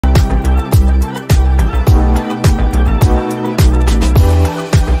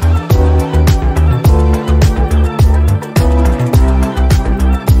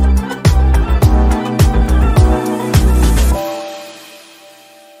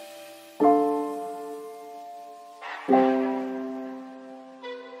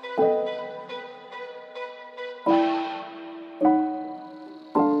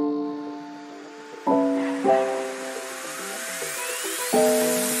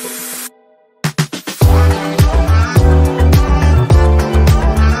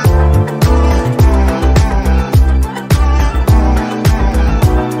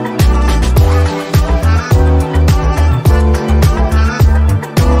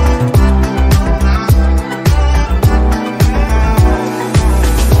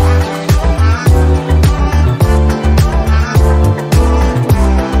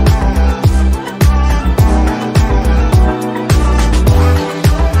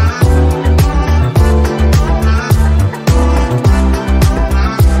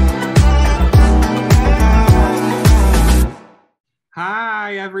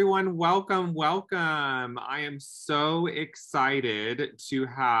welcome. I am so excited to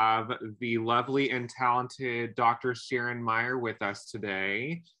have the lovely and talented Dr. Sharon Meyer with us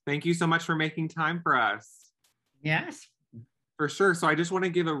today. Thank you so much for making time for us. Yes. For sure. So I just want to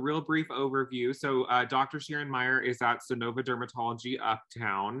give a real brief overview. So Dr. Sharon Meyer is at Sonova Dermatology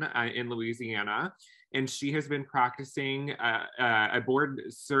Uptown in Louisiana, and she has been practicing a board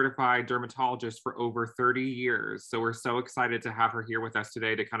certified dermatologist for over 30 years. So we're so excited to have her here with us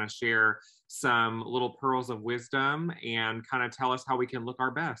today to kind of share some little pearls of wisdom and kind of tell us how we can look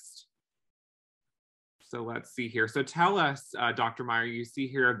our best. So let's see here. So tell us, Dr. Meyer, you see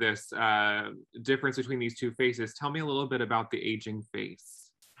here this difference between these two faces. Tell me a little bit about the aging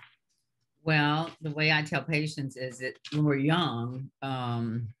face. Well, the way I tell patients is that when we're young,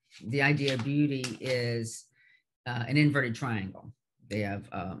 the idea of beauty is an inverted triangle. They have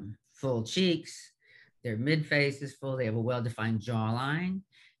full cheeks, their mid-face is full, they have a well-defined jawline.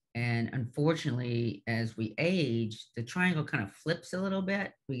 And unfortunately, as we age, the triangle kind of flips a little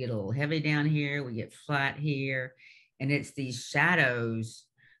bit. We get a little heavy down here, we get flat here. And it's these shadows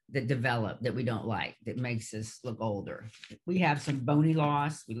that develop that we don't like, that makes us look older. We have some bony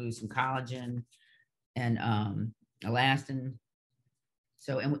loss, we lose some collagen and elastin.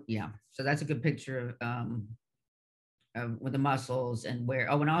 So, so that's a good picture of with the muscles and where,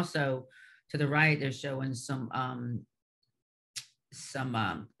 and also to the right, they're showing some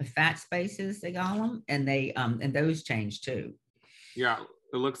fat spaces, they call them, and they and those change too. Yeah,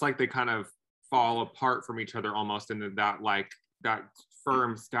 it looks like they kind of fall apart from each other almost, and that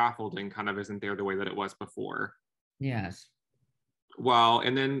firm scaffolding kind of isn't there the way that it was before. Yes. Well,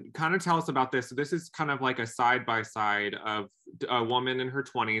 and then kind of tell us about this. So this is kind of like a side by side of a woman in her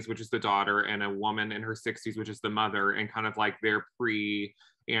 20s, which is the daughter, and a woman in her 60s, which is the mother, and kind of like their pre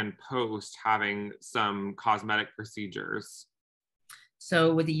and post having some cosmetic procedures.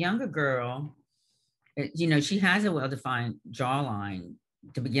 So with the younger girl, she has a well-defined jawline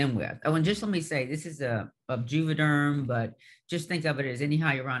to begin with. Oh, and just let me say, this is a Juvederm, but just think of it as any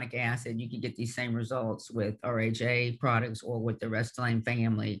hyaluronic acid. You can get these same results with RHA products or with the Restylane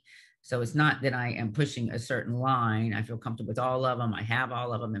family. So it's not that I am pushing a certain line. I feel comfortable with all of them. I have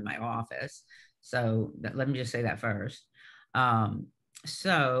all of them in my office. So let me just say that first.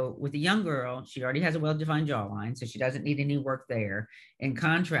 So with the young girl, she already has a well-defined jawline, so she doesn't need any work there. In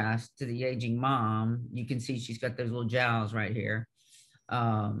contrast to the aging mom, you can see she's got those little jowls right here.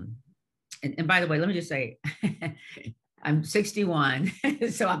 And by the way, let me just say, I'm 61,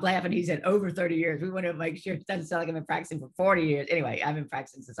 so I'm laughing. He said over 30 years. We want to make sure it doesn't sound like I've been practicing for 40 years. Anyway, I've been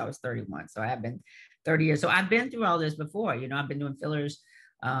practicing since I was 31, so I have been 30 years. So I've been through all this before. I've been doing fillers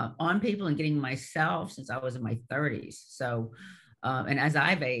on people and getting myself since I was in my 30s. So and as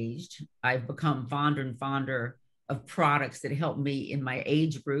I've aged, I've become fonder and fonder of products that help me in my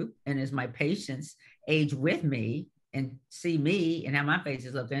age group. And as my patients age with me and see me and how my face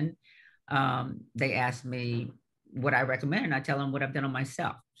is looking, they ask me what I recommend, and I tell them what I've done on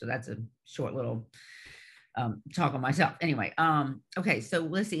myself. So that's a short little talk on myself. Anyway, okay, so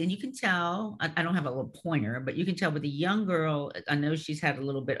let's see. And you can tell, I don't have a little pointer, but you can tell with the young girl, I know she's had a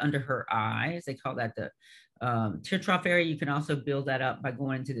little bit under her eyes. They call that the tear trough area. You can also build that up by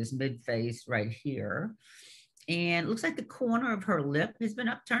going into this mid face right here. And it looks like the corner of her lip has been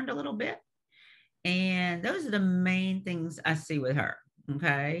upturned a little bit. And those are the main things I see with her.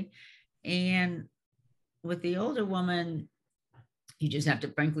 Okay. And with the older woman, you just have to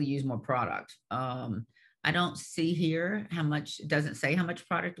frankly use more product. I don't see here how much, it doesn't say how much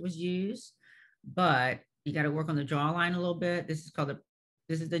product was used, but you got to work on the jawline a little bit. This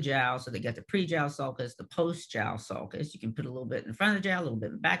is the jowl. So they got the pre-jowl sulcus, the post-jowl sulcus. You can put a little bit in front of the jowl, a little bit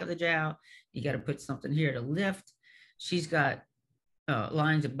in the back of the jowl. You got to put something here to lift. She's got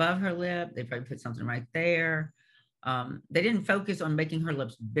lines above her lip. They probably put something right there. They didn't focus on making her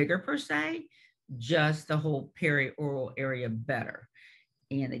lips bigger per se, just the whole perioral area better.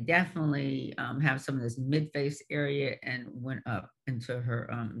 And they definitely have some of this mid-face area and went up into her,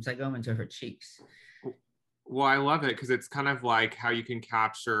 zygoma into her cheeks. Well, I love it because it's kind of like how you can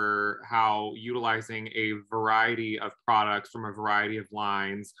capture how utilizing a variety of products from a variety of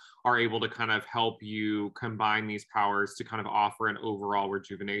lines are able to kind of help you combine these powers to kind of offer an overall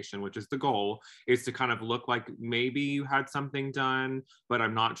rejuvenation, which is the goal, is to kind of look like maybe you had something done, but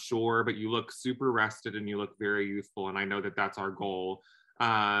I'm not sure, but you look super rested and you look very youthful. And I know that that's our goal. But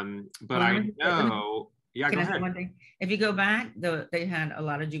I know... Yeah, can I say one thing? If you go back, they had a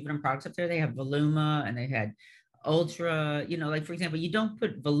lot of Juvederm products up there. They have Voluma and they had Ultra, like for example, you don't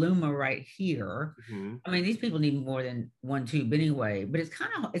put Voluma right here. Mm-hmm. I mean, these people need more than one tube anyway, but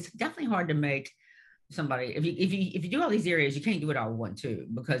it's definitely hard to make somebody, if you do all these areas, you can't do it all one too,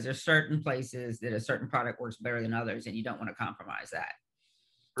 because there's certain places that a certain product works better than others, and you don't want to compromise that.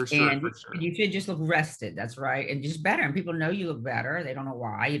 For sure, And for sure. you should just look rested. That's right. And just better. And people know you look better. They don't know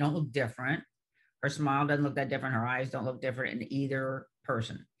why. You don't look different. Her smile doesn't look that different. Her eyes don't look different in either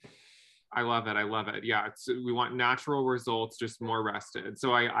person. I love it. I love it. Yeah, we want natural results, just more rested.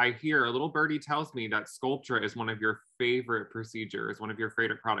 So I hear a little birdie tells me that Sculptra is one of your favorite procedures, one of your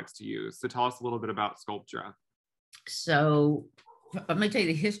favorite products to use. So tell us a little bit about Sculptra. So let me tell you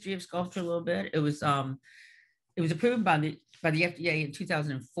the history of Sculptra a little bit. It was approved by the FDA in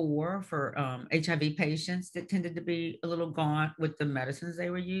 2004 for HIV patients that tended to be a little gaunt with the medicines they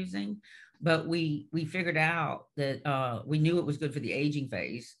were using. But we figured out that we knew it was good for the aging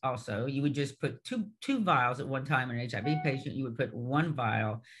phase. Also, you would just put two vials at one time in an HIV patient. You would put one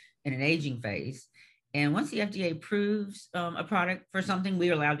vial in an aging phase. And once the FDA approves a product for something,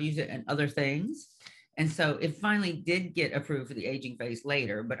 we are allowed to use it in other things. And so it finally did get approved for the aging phase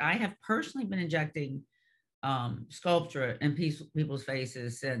later. But I have personally been injecting Sculptra in people's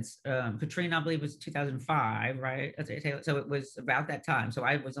faces since Katrina, I believe, was 2005, right? So it was about that time. So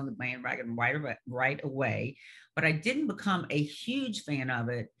I was on the bandwagon right away, but I didn't become a huge fan of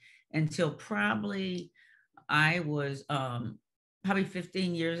it until probably I was probably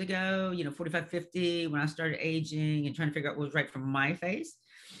 15 years ago, 45, 50, when I started aging and trying to figure out what was right for my face.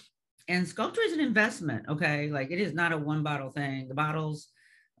 And Sculptra is an investment, okay? Like, it is not a one bottle thing. The bottles,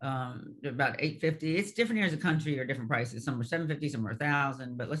 they're about $850. It's different areas of the country are different prices. Some are $750, some are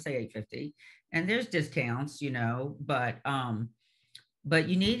 $1,000, but let's say $850. And there's discounts, but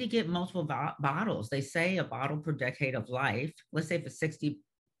you need to get multiple bottles. They say a bottle per decade of life. Let's say for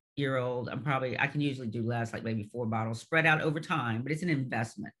 60-year-old, I can usually do less, like maybe 4 bottles spread out over time, but it's an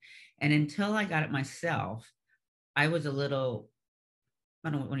investment. And until I got it myself, I was a little, I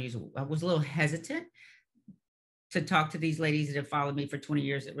don't want to use, I was a little hesitant to talk to these ladies that have followed me for 20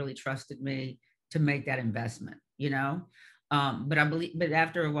 years that really trusted me to make that investment. But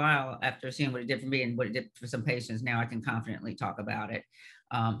after a while, after seeing what it did for me and what it did for some patients, now I can confidently talk about it.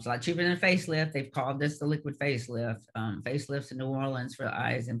 It's a lot cheaper than a facelift. They've called this the liquid facelift. Facelifts in New Orleans for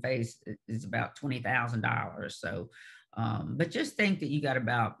eyes and face is about $20,000. So, but just think that you got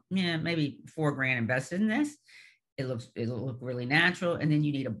about, maybe $4,000 invested in this. It'll look really natural, and then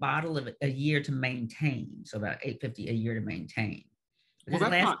you need a bottle of a year to maintain. So about $850 a year to maintain. Well,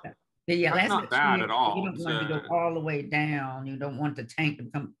 that's not bad at all. You don't want to go all the way down. You don't want the tank to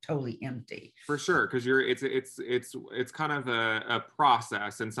become totally empty. For sure, because it's kind of a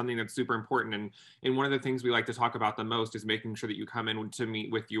process and something that's super important. And one of the things we like to talk about the most is making sure that you come in to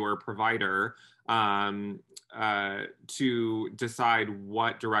meet with your provider to decide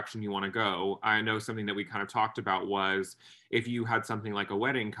what direction you want to go. I know something that we kind of talked about was if you had something like a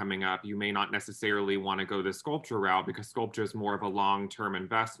wedding coming up, you may not necessarily want to go the Sculptra route because Sculptra is more of a long-term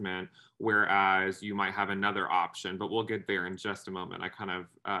investment, whereas you might have another option. But we'll get there in just a moment. I kind of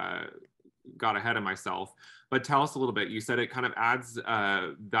got ahead of myself. But tell us a little bit. You said it kind of adds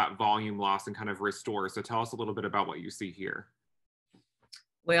that volume loss and kind of restores. So tell us a little bit about what you see here.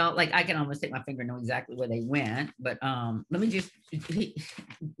 Well, like, I can almost take my finger and know exactly where they went, but let me just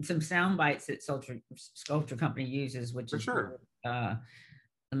some sound bites that Sculptra Company uses, which is sure. Let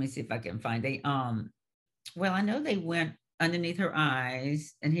me see if I can find well, I know they went underneath her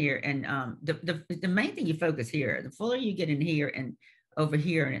eyes and here, and the main thing you focus here, the fuller you get in here and over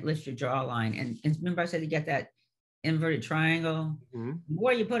here, and it lifts your jawline. And remember I said you get that inverted triangle. Mm-hmm. The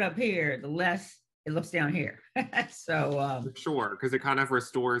more you put up here, the less it looks down here. So sure, because it kind of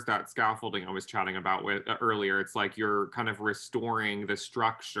restores that scaffolding I was chatting about with earlier. It's like you're kind of restoring the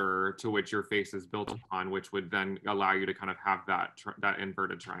structure to which your face is built upon, which would then allow you to kind of have that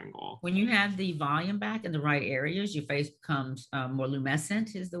inverted triangle. When you have the volume back in the right areas, your face becomes more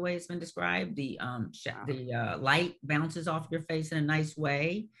luminescent, is the way it's been described. The light bounces off your face in a nice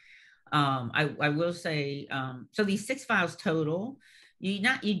way. I will say, so these 6 vials total. You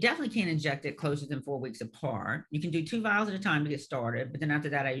definitely can't inject it closer than 4 weeks apart. You can do 2 vials at a time to get started, but then after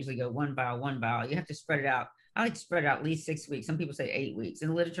that, I usually go 1 vial. You have to spread it out. I like to spread it out at least 6 weeks. Some people say 8 weeks. In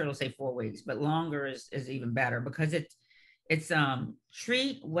the literature, it'll say 4 weeks, but longer is even better because it's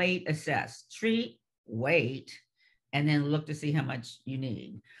treat, wait, assess. Treat, wait, and then look to see how much you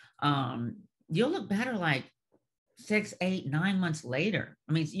need. You'll look better like 6, 8, 9 months later.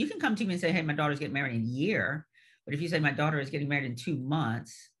 I mean, you can come to me and say, hey, my daughter's getting married in a year. But if you say my daughter is getting married in 2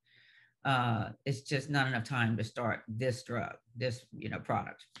 months, it's just not enough time to start this drug, this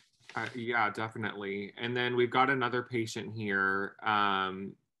product. Yeah, definitely. And then we've got another patient here.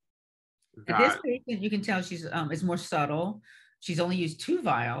 This patient, you can tell she's it's more subtle. She's only used 2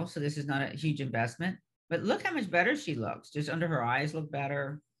 vials, so this is not a huge investment. But look how much better she looks. Just under her eyes look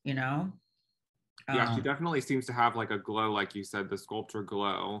better, you know. Yeah, she Um, definitely seems to have like a glow, like you said, the sculpture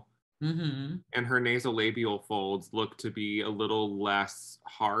glow. mhm. And her nasolabial folds look to be a little less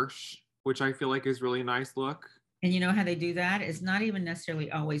harsh, which I feel like is really nice look. And you know how they do that? It's not even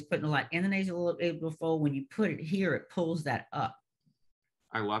necessarily always putting a lot in the nasal fold. When you put it here, it pulls that up.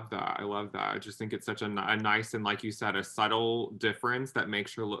 I love that. I love that. I just think it's such a nice and, like you said, a subtle difference that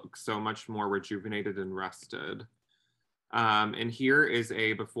makes her look so much more rejuvenated and rested. And here is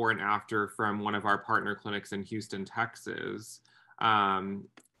a before and after from one of our partner clinics in Houston, Texas. Um,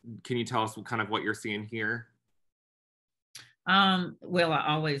 can you tell us kind of what you're seeing here? Well, I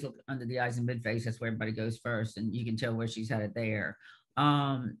always look under the eyes and mid face. That's where everybody goes first, and you can tell where she's had it there.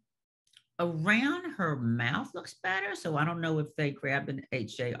 Um, Around her mouth looks better. So I don't know if they grabbed an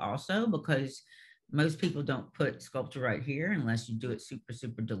HA also, because most people don't put sculpture right here unless you do it super,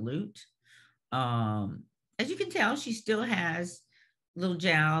 super dilute. Um, as you can tell, she still has little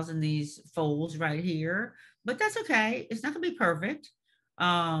jowls and these folds right here, but that's okay. It's not gonna be perfect.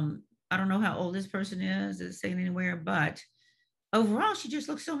 I don't know how old this person is. It's saying anywhere, but overall, she just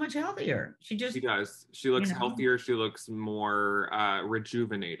looks so much healthier. She She just, does. She you looks know. healthier. She looks more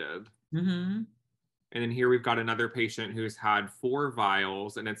rejuvenated. Mm-hmm. And then here we've got another patient who's had 4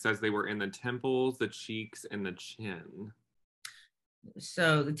 vials, and it says they were in the temples, the cheeks, and the chin.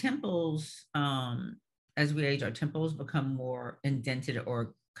 So the temples, as we age, our temples become more indented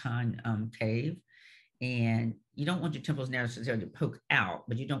or concave, and you don't want your temples necessarily to poke out,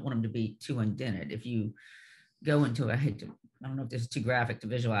 but you don't want them to be too indented. If you go into a, I don't know if this is too graphic to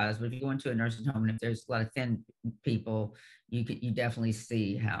visualize, but if you go into a nursing home and if there's a lot of thin people, you definitely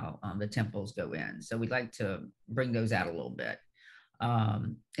see how the temples go in. So we'd like to bring those out a little bit.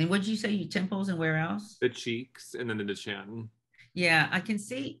 And what did you say, your temples and where else? The cheeks and then the chin. Yeah, I can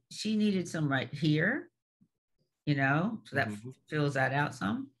see she needed some right here, so that Mm-hmm. fills that out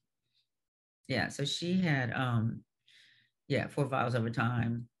some. Yeah, so she had yeah, 4 vials over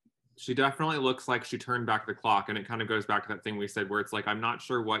time. She definitely looks like she turned back the clock, and it kind of goes back to that thing we said where it's like, I'm not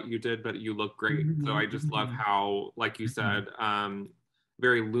sure what you did, but you look great. So I Mhm, just love mhm, how, like you mhm, said,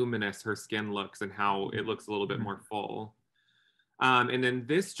 very luminous her skin looks and how it looks a little bit mhm. more full. And then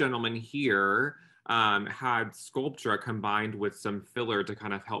this gentleman here had Sculptra combined with some filler to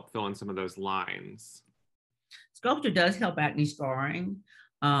kind of help fill in some of those lines. Sculpture does help acne scarring.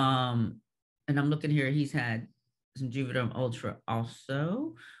 Um, and I'm looking here, he's had some Juvederm Ultra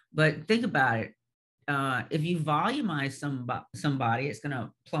also. But think about it. If you volumize somebody, it's going to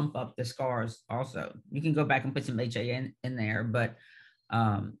plump up the scars also. You can go back and put some HA in there, but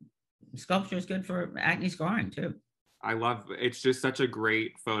um, sculpture is good for acne scarring too. I love it's just such a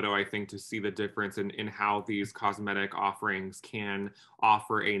great photo, I think, to see the difference in how these cosmetic offerings can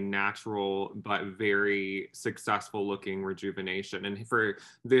offer a natural but very successful looking rejuvenation. And for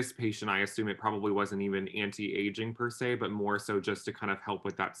this patient, I assume it probably wasn't even anti-aging per se, but more so just to kind of help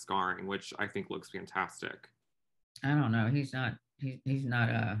with that scarring, which I think looks fantastic. I don't know. He's not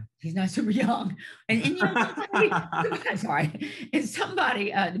super young. And somebody sorry. And somebody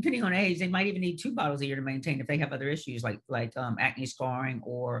depending on age, they might even need 2 bottles a year to maintain if they have other issues like acne scarring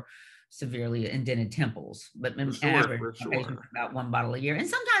or severely indented temples. But For in sure, average, for my patients sure. about 1 bottle a year. And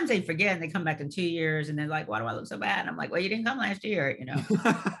sometimes they forget and they come back in 2 years and they're like, why do I look so bad? And I'm like, well, you didn't come last year.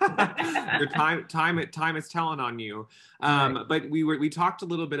 Your time is telling on you. Right. But we talked a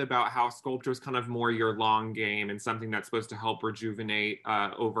little bit about how sculpture is kind of more your long game and something that's supposed to help rejuvenate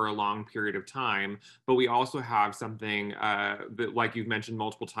over a long period of time. But we also have something that, like you've mentioned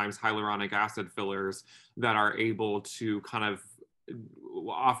multiple times, hyaluronic acid fillers that are able to kind of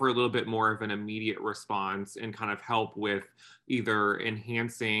offer a little bit more of an immediate response and kind of help with either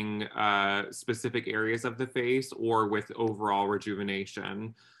enhancing specific areas of the face or with overall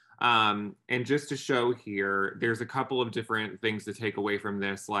rejuvenation. And just to show here, there's a couple of different things to take away from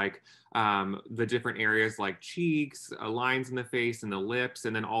this, like the different areas like cheeks, lines in the face, and the lips,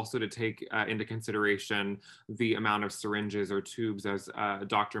 and then also to take into consideration the amount of syringes or tubes, as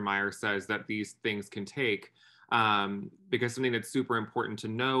Dr. Meyer says, that these things can take. Because something that's super important to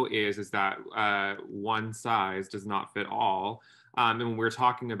know is that one size does not fit all. And when we're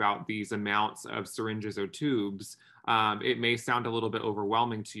talking about these amounts of syringes or tubes, it may sound a little bit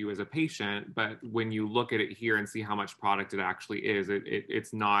overwhelming to you as a patient, but when you look at it here and see how much product it actually is,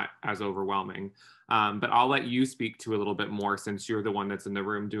 it's not as overwhelming. But I'll let you speak to a little bit more since you're the one that's in the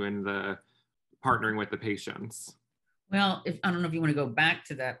room doing the partnering with the patients. Well, if I don't know if you want to go back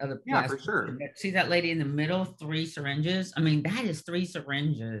to that other Yeah, last for picture, sure. but see that lady in the middle, 3 syringes. I mean, that is 3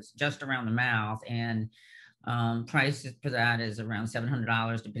 syringes just around the mouth, and Price for that is around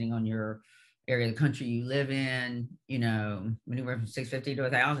 $700, depending on your area of the country you live in, anywhere from 650 to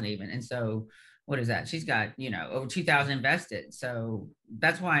 1,000 even. And so what is that? She's got, over 2,000 invested. So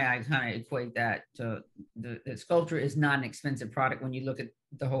that's why I kind of equate that to the sculpture is not an expensive product when you look at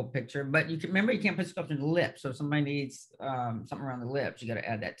the whole picture. But you can remember, you can't put sculpture in the lips. So if somebody needs something around the lips, you got to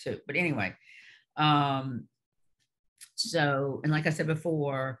add that too. But anyway, so, and like I said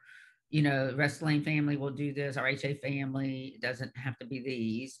before, the Restylane family will do this. Our HA family, it doesn't have to be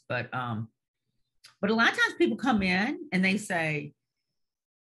these, but a lot of times people come in and they say,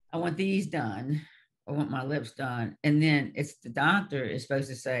 I want these done. I want my lips done. And then it's the doctor is supposed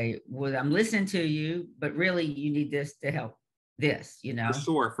to say, well, I'm listening to you, but really you need this to help this,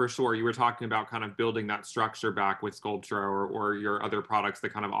 For sure. You were talking about kind of building that structure back with Sculptra or your other products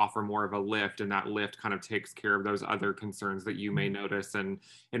that kind of offer more of a lift, and that lift kind of takes care of those other concerns that you may notice. And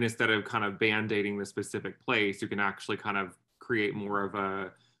instead of kind of band-aiding the specific place, you can actually kind of create more of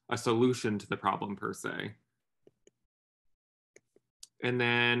a solution to the problem per se. And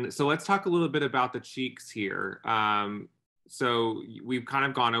then, so let's talk a little bit about the cheeks here. So we've kind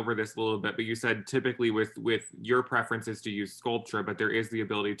of gone over this a little bit, but you said typically with your preferences to use Sculptra, but there is the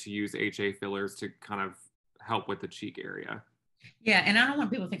ability to use HA fillers to kind of help with the cheek area. Yeah, and I don't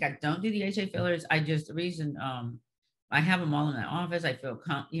want people to think I don't do the HA fillers. The reason I have them all in the office. I feel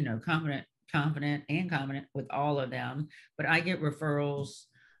confident and confident with all of them, but I get referrals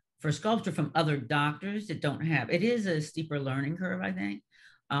for Sculptra from other doctors that don't have. It is a steeper learning curve, I think.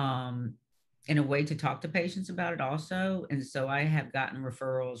 In a way to talk to patients about it also. And so I have gotten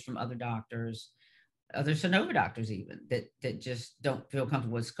referrals from other doctors, other Sonova doctors even, that just don't feel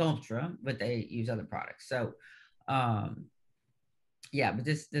comfortable with Sculptra, but they use other products. So yeah, but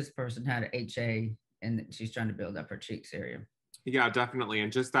this person had an HA and she's trying to build up her cheeks area. Yeah, definitely.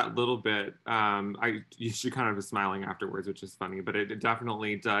 And just that little bit, she kind of was smiling afterwards, which is funny, but it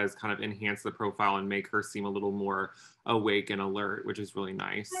definitely does kind of enhance the profile and make her seem a little more awake and alert, which is really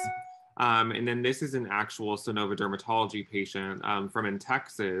nice. And then this is an actual Sonova dermatology patient from in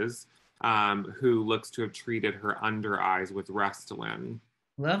Texas who looks to have treated her under eyes with Restylane.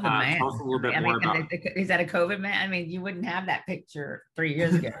 Love the man. Tell us a little bit more about. Is that a COVID man? I mean, you wouldn't have that picture 3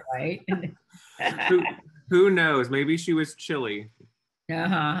 years ago, right? who knows? Maybe she was chilly.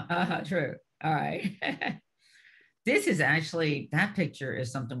 True. All right. This is actually, that picture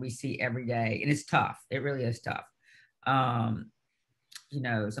is something we see every day, and it's tough. It really is tough. Some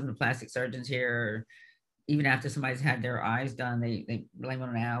of the plastic surgeons here, even after somebody's had their eyes done, they blame it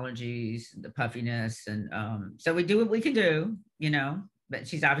on allergies, the puffiness. And so we do what we can do, but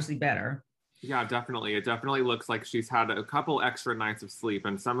she's obviously better. Yeah, definitely. It definitely looks like she's had a couple extra nights of sleep,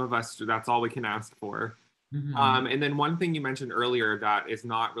 and some of us, that's all we can ask for. Mm-hmm. And then one thing you mentioned earlier that is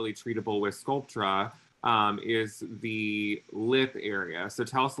not really treatable with Sculptra is the lip area. So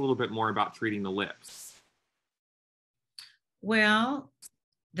tell us a little bit more about treating the lips. Well,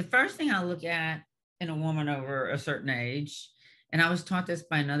 the first thing I look at in a woman over a certain age, and I was taught this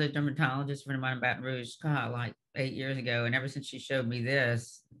by another dermatologist friend of mine in Baton Rouge, like 8 years ago. And ever since she showed me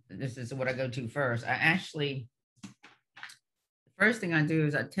this is what I go to first. The first thing I do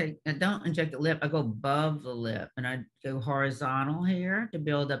is I don't inject the lip. I go above the lip and I go horizontal here to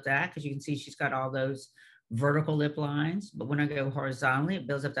build up that, because you can see she's got all those vertical lip lines. But when I go horizontally, it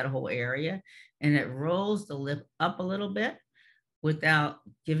builds up that whole area and it rolls the lip up a little bit without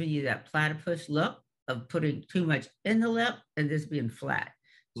giving you that platypus look of putting too much in the lip and this being flat.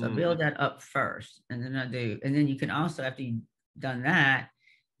 So I build that up first, and then and then you can also, after you've done that,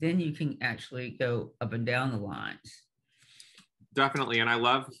 then you can actually go up and down the lines. Definitely. And I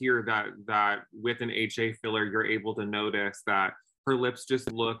love here that with an HA filler, you're able to notice that her lips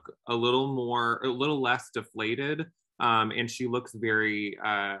just look a little less deflated. And she looks very,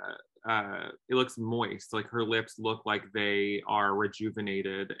 it looks moist. Like her lips look like they are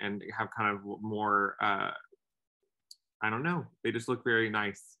rejuvenated and have kind of more, I don't know. They just look very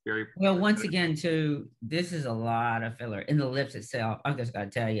nice. Very well. Once again, too, this is a lot of filler in the lips itself. I just got to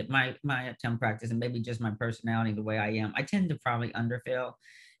tell you, my tongue practice and maybe just my personality, the way I am, I tend to probably underfill.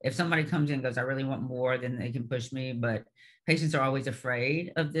 If somebody comes in and goes, I really want more, then they can push me. But patients are always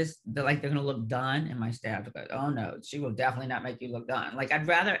afraid of this. They're like, they're going to look done. And my staff goes, oh no, she will definitely not make you look done. Like, I'd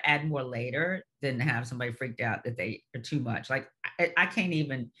rather add more later than have somebody freaked out that they are too much. Like, I can't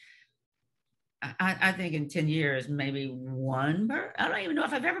even, I think in 10 years, maybe I don't even know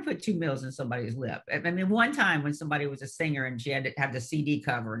if I've ever put 2 mils in somebody's lip. I mean, one time when somebody was a singer and she had to have the CD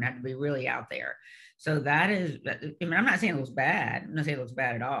cover and had to be really out there. So that is, I mean, I'm not saying it looks bad. I'm not saying it looks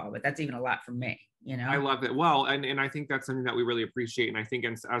bad at all, but that's even a lot for me. you I know? love it. Well, and I think that's something that we really appreciate. And I think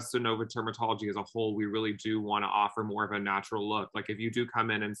as Sonova Dermatology as a whole, we really do want to offer more of a natural look. Like if you do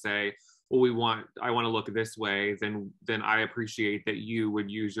come in and say, well, I want to look this way, then I appreciate that you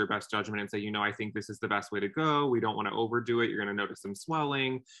would use your best judgment and say, I think this is the best way to go. We don't want to overdo it. You're going to notice some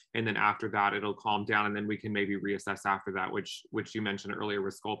swelling. And then after that, it'll calm down. And then we can maybe reassess after that, which you mentioned earlier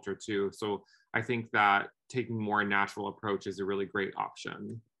with Sculptra too. So I think that taking more natural approach is a really great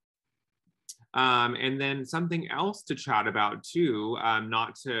option. And then something else to chat about too,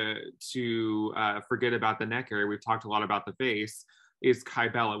 not to forget about the neck area. We've talked a lot about the face, is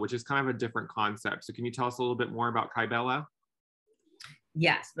Kybella, which is kind of a different concept. So can you tell us a little bit more about Kybella?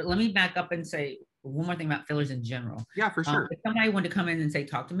 Yes, but let me back up and say one more thing about fillers in general. Yeah, for sure. If somebody wanted to come in and say,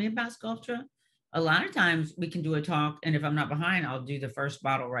 talk to me about Sculptra, a lot of times we can do a talk, and if I'm not behind, I'll do the first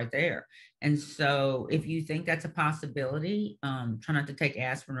bottle right there. And so if you think that's a possibility, try not to take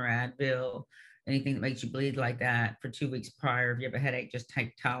aspirin or Advil, anything that makes you bleed like that for 2 weeks prior. If you have a headache, just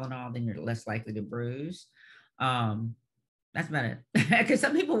take Tylenol, then you're less likely to bruise. That's about it. Because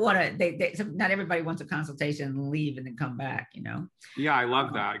some people want to, not everybody wants a consultation and leave and then come back, Yeah, I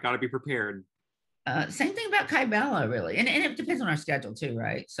love that. Got to be prepared. Same thing about Kybella, really. And it depends on our schedule too,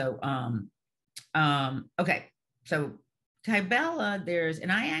 right? So, okay. So Kybella, and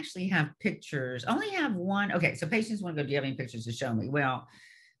I actually have pictures, I only have one. Okay. So patients want to go, do you have any pictures to show me? Well,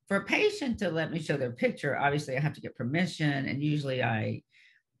 for a patient to let me show their picture, obviously I have to get permission. And usually I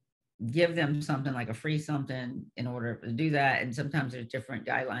give them something like a free something in order to do that. And sometimes there's different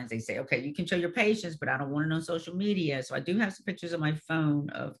guidelines. They say, okay, you can show your patients, but I don't want it on social media. So I do have some pictures on my phone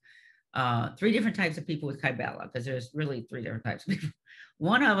of 3 different types of people with Kybella, because there's really 3 different types of people.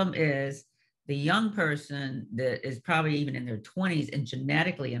 One of them is the young person that is probably even in their 20s, and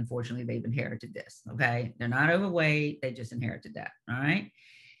genetically, unfortunately, they've inherited this. Okay. They're not overweight. They just inherited that. All right.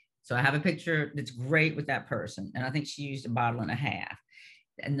 So I have a picture that's great with that person. And I think she used 1.5 bottles.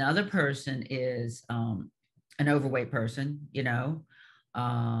 Another person is an overweight person, and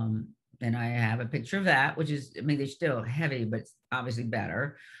I have a picture of that, which is, I mean, they're still heavy, but it's obviously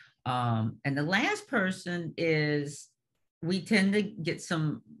better. And the last person is, we tend to get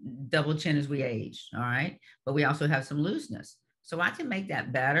some double chin as we age. All right. But we also have some looseness. So I can make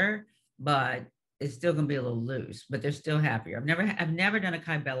that better, but it's still going to be a little loose, but they're still happier. I've never done a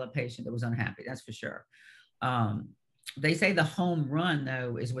Kybella patient that was unhappy. That's for sure. They say the home run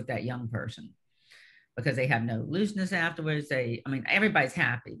though is with that young person, because they have no looseness afterwards. Everybody's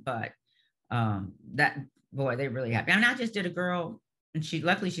happy, but that boy, they're really happy. And I just did a girl, and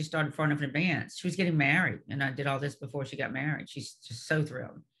luckily she started far enough in advance. She was getting married, and I did all this before she got married. She's just so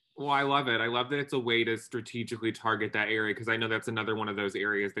thrilled. Well, I love it. I love that it's a way to strategically target that area, because I know that's another one of those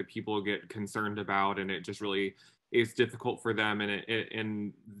areas that people get concerned about, and it just really is difficult for them.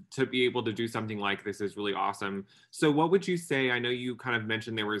 And to be able to do something like this is really awesome. So, what would you say? I know you kind of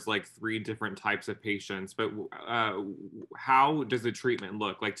mentioned there was like 3 different types of patients, but how does the treatment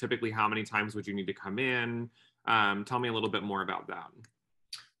look? Like, typically, how many times would you need to come in? Tell me a little bit more about that.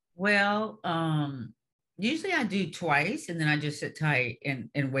 Well, usually I do twice, and then I just sit tight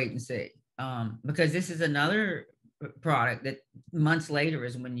and wait and see. Because this is another product that months later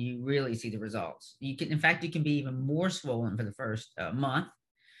is when you really see the results. In fact, you can be even more swollen for the first month.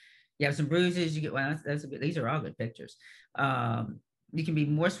 You have some bruises, you get, well, these are all good pictures. You can be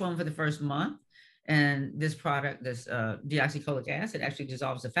more swollen for the first month. And this product, this deoxycholic acid, actually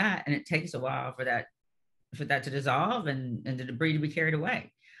dissolves the fat, and it takes a while for that to dissolve and the debris to be carried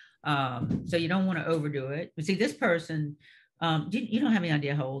away. So you don't want to overdo it. But see, this person, you don't have any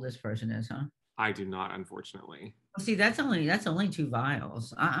idea how old this person is, huh? I do not, unfortunately. Well, see, that's only 2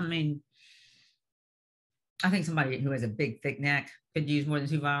 vials. I mean, I think somebody who has a big, thick neck could use more than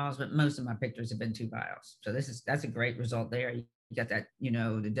 2 vials, but most of my pictures have been 2 vials. So that's a great result there. You got that,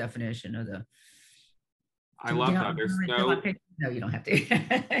 the definition of the. I love that. No, you don't have to.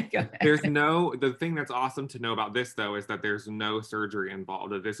 The thing that's awesome to know about this though is that there's no surgery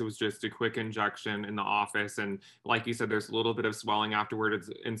involved. This was just a quick injection in the office. And like you said, there's a little bit of swelling afterwards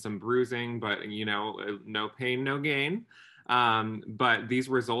and some bruising, but no pain, no gain. But these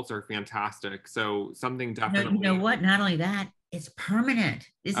results are fantastic. So something definitely. You know what? Not only that, it's permanent.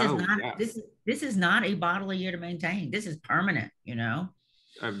 This is not a bottle a year to maintain. This is permanent,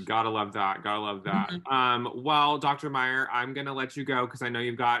 I've gotta love that. Gotta love that. Well, Dr. Meyer, I'm gonna let you go because I know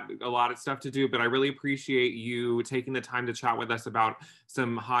you've got a lot of stuff to do, but I really appreciate you taking the time to chat with us about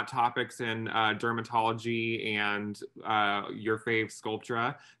some hot topics in dermatology and your fave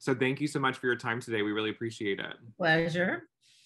Sculptra. So thank you so much for your time today. We really appreciate it. Pleasure.